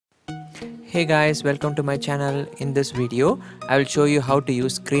Hey guys, welcome to my channel. In this video, I will show you how to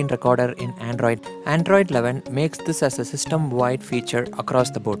use screen recorder in Android. Android 11 makes this as a system-wide feature across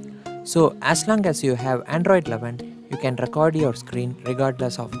the board. So as long as you have Android 11, you can record your screen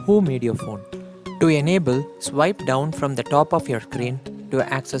regardless of who made your phone. To enable, swipe down from the top of your screen to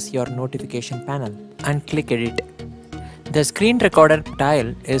access your notification panel and click Edit. The screen recorder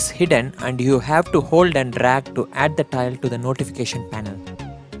tile is hidden and you have to hold and drag to add the tile to the notification panel.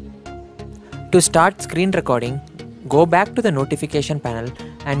 To start screen recording, go back to the notification panel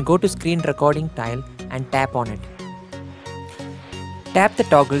and go to screen recording tile and tap on it. Tap the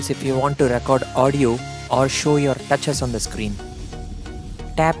toggles if you want to record audio or show your touches on the screen.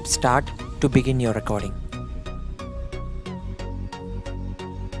 Tap Start to begin your recording.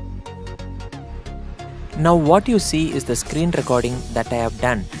 Now what you see is the screen recording that I have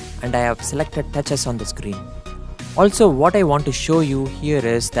done, and I have selected touches on the screen. Also, what I want to show you here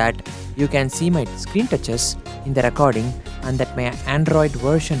is that you can see my screen touches in the recording and that my Android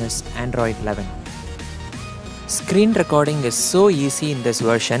version is Android 11. Screen recording is so easy in this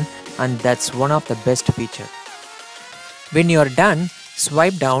version, and that's one of the best features. When you are done,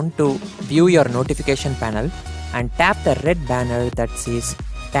 swipe down to view your notification panel and tap the red banner that says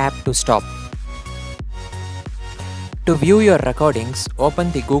Tap to Stop. To view your recordings,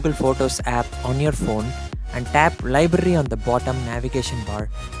 open the Google Photos app on your phone and tap Library on the bottom navigation bar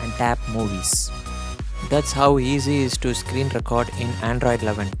and tap Movies. That's how easy it is to screen record in Android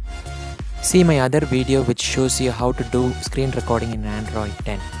 11. See my other video which shows you how to do screen recording in Android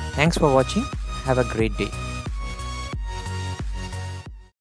 10. Thanks for watching. Have a great day.